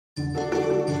Hey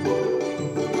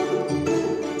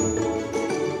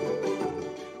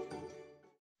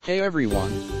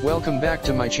everyone, welcome back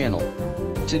to my channel.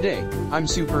 Today, I'm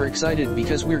super excited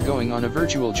because we're going on a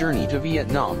virtual journey to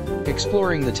Vietnam,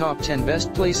 exploring the top 10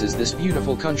 best places this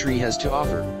beautiful country has to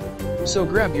offer. So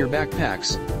grab your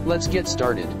backpacks, let's get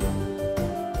started.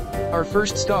 Our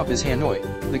first stop is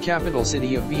Hanoi, the capital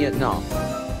city of Vietnam.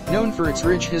 Known for its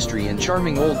rich history and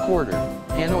charming old quarter,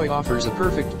 Hanoi offers a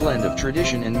perfect blend of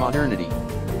tradition and modernity.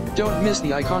 Don't miss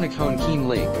the iconic Ho Chi Minh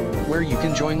Lake, where you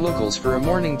can join locals for a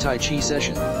morning Tai Chi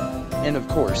session. And of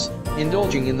course,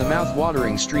 indulging in the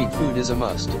mouth-watering street food is a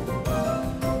must.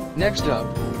 Next up,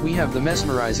 we have the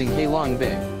mesmerizing Halong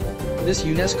Bay. This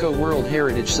UNESCO World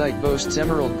Heritage Site boasts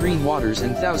emerald green waters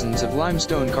and thousands of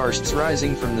limestone karsts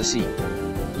rising from the sea.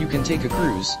 You can take a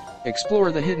cruise,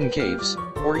 explore the hidden caves,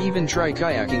 or even try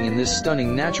kayaking in this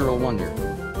stunning natural wonder.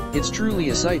 It's truly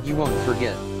a sight you won't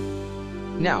forget.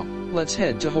 Now, let's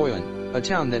head to Hộian, a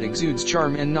town that exudes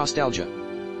charm and nostalgia.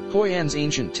 Hoi An's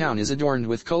ancient town is adorned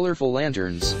with colorful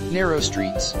lanterns, narrow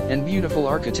streets, and beautiful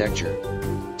architecture.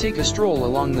 Take a stroll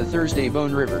along the Thursday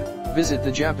Bone River, visit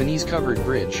the Japanese covered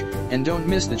bridge, and don't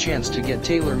miss the chance to get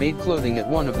tailor-made clothing at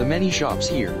one of the many shops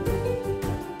here.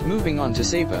 Moving on to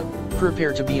Sapa,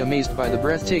 prepare to be amazed by the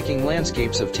breathtaking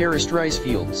landscapes of terraced rice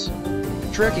fields.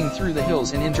 Trekking through the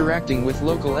hills and interacting with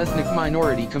local ethnic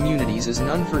minority communities is an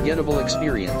unforgettable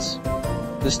experience.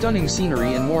 The stunning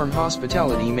scenery and warm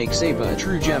hospitality make Sapa a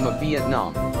true gem of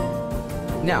Vietnam.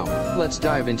 Now, let's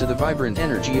dive into the vibrant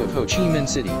energy of Ho Chi Minh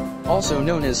City, also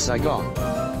known as Saigon.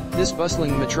 This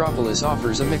bustling metropolis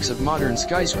offers a mix of modern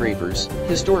skyscrapers,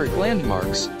 historic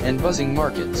landmarks, and buzzing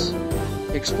markets.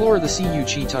 Explore the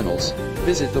Cu tunnels,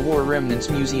 visit the War Remnants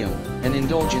Museum, and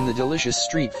indulge in the delicious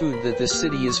street food that this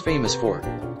city is famous for.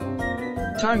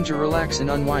 Time to relax and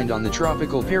unwind on the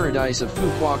tropical paradise of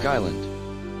Phuquoc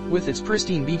Island. With its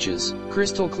pristine beaches,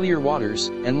 crystal clear waters,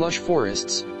 and lush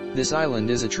forests, this island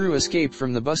is a true escape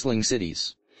from the bustling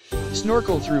cities.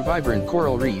 Snorkel through vibrant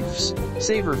coral reefs,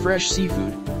 savor fresh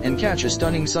seafood, and catch a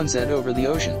stunning sunset over the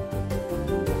ocean.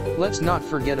 Let's not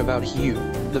forget about Hue,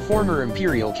 the former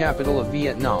imperial capital of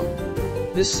Vietnam.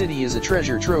 This city is a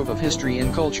treasure trove of history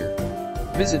and culture.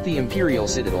 Visit the Imperial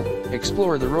Citadel,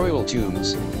 explore the royal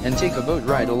tombs, and take a boat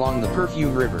ride along the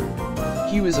Perfume River.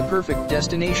 Hue is a perfect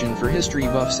destination for history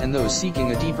buffs and those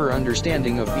seeking a deeper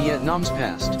understanding of Vietnam's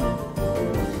past.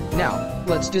 Now,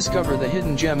 let's discover the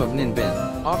hidden gem of Ninh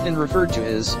Binh, often referred to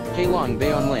as Halong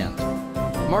Bay on land.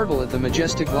 Marvel at the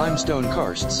majestic limestone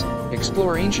karsts,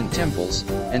 explore ancient temples,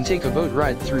 and take a boat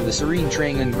ride through the serene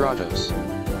Trang and grottos.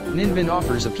 Ninh Binh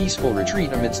offers a peaceful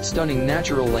retreat amidst stunning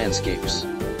natural landscapes.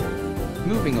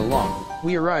 Moving along,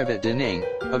 we arrive at Danang,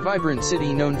 a vibrant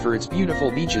city known for its beautiful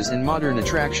beaches and modern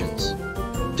attractions.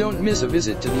 Don't miss a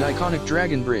visit to the iconic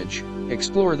Dragon Bridge,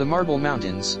 explore the Marble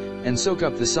Mountains, and soak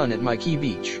up the sun at Mai Key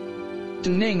Beach.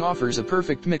 Danang offers a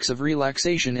perfect mix of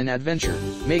relaxation and adventure,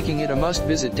 making it a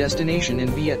must-visit destination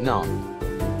in Vietnam.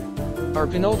 Our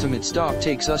penultimate stop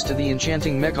takes us to the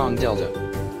enchanting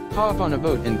Mekongdelta. Hop on a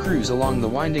boat and cruise along the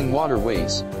winding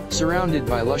waterways, surrounded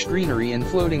by lush greenery and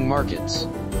floating markets.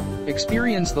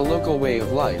 Experience the local way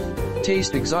of life,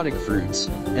 taste exotic fruits,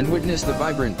 and witness the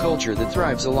vibrant culture that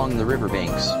thrives along the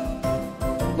riverbanks.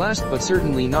 Last but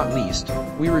certainly not least,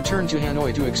 we return to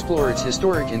Hanoi to explore its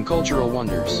historic and cultural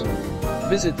wonders.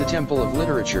 Visit the Temple of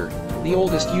Literature, the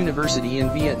oldest university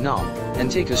in Vietnam,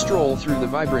 and take a stroll through the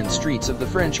vibrant streets of the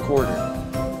French Quarter.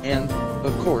 And,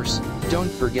 of course, don't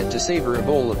forget to savor a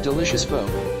bowl of delicious pho,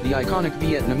 the iconic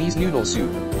Vietnamese noodle soup.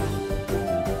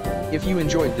 If you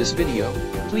enjoyed this video,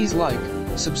 please like,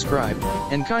 subscribe,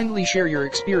 and kindly share your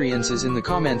experiences in the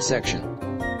comment section.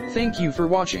 Thank you for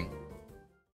watching.